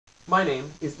My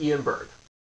name is Ian Berg.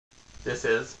 This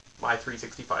is my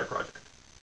 365 project.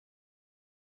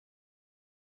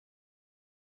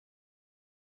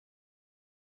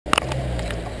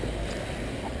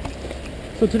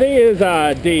 So today is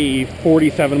day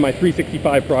 47 of my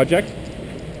 365 project.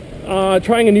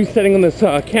 Trying a new setting on this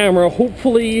camera.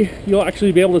 Hopefully you'll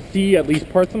actually be able to see at least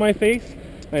parts of my face.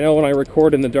 I know when I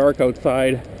record in the dark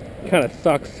outside, it kind of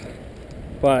sucks,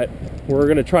 but we're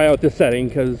going to try out this setting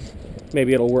because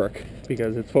maybe it'll work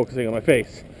because it's focusing on my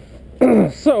face.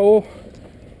 So,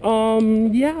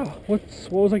 yeah, what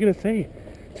was I going to say?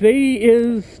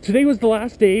 Today was the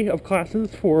last day of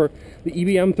classes for the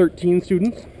EBM 13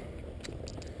 students.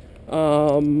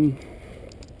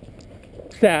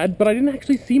 Sad, but I didn't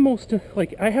actually see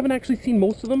I haven't actually seen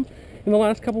most of them in the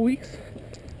last couple weeks.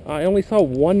 I only saw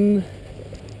one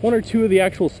or two of the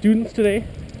actual students today.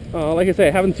 Like I say,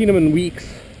 I haven't seen them in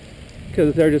weeks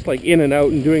because they're just like in and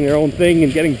out and doing their own thing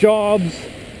and getting jobs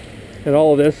and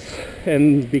all of this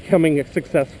and becoming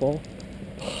successful.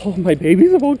 Oh, my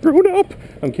babies have all grown up.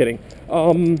 I'm kidding.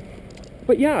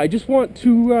 But yeah, I just want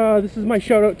to, this is my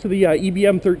shout out to the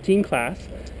EBM 13 class.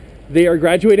 They are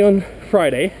graduating on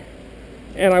Friday,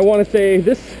 and I want to say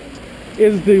this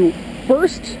is the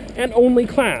first and only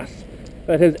class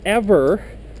that has ever,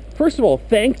 first of all,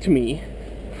 thanked me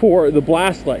for the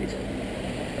blast light.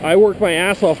 I work my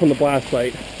ass off on the blast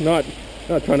light, not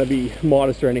trying to be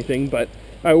modest or anything, but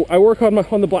I work on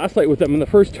the blast light with them in the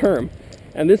first term,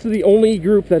 and this is the only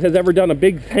group that has ever done a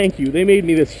big thank you. They made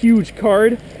me this huge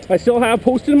card. I still have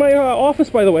posted in my office,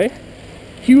 by the way.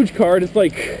 Huge card. It's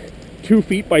like 2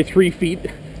 feet by 3 feet,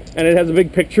 and it has a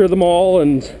big picture of them all,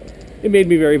 and it made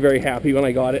me very, very happy when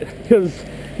I got it, because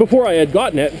before I had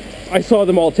gotten it, I saw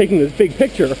them all taking this big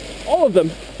picture, all of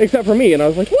them except for me, and I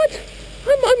was like, what?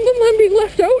 I'm being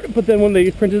left out. But then when they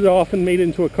printed it off and made it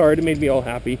into a card, it made me all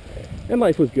happy, and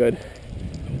life was good.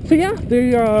 So yeah,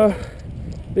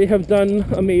 they have done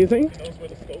amazing.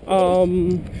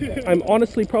 I'm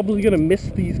honestly probably gonna miss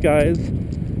these guys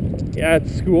at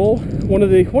school. One of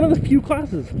the few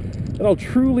classes that I'll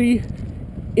truly,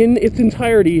 in its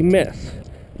entirety, miss,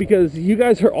 because you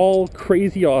guys are all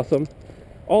crazy awesome,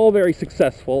 all very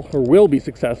successful, or will be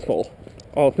successful.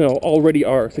 Already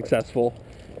are successful,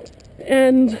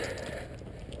 and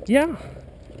yeah,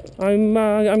 I'm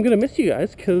gonna miss you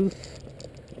guys because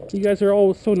you guys are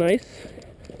all so nice.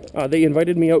 They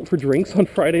invited me out for drinks on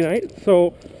Friday night,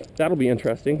 so that'll be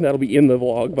interesting. That'll be in the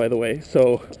vlog, by the way,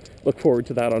 so look forward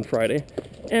to that on Friday.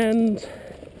 And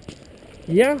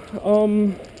yeah,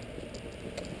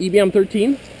 EBM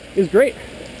 13 is great,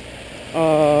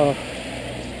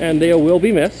 and they will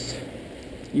be missed,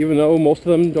 even though most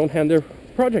of them don't hand their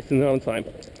projects in on time.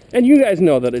 And you guys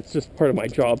know that it's just part of my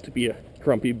job to be a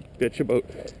grumpy bitch about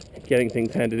getting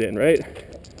things handed in, right?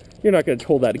 You're not going to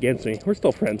hold that against me. We're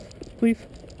still friends, please.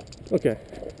 Okay.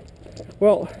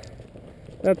 Well,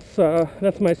 that's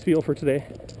my spiel for today.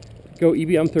 Go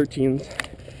EBM 13s,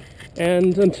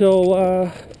 and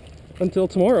until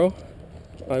tomorrow,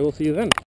 I will see you then.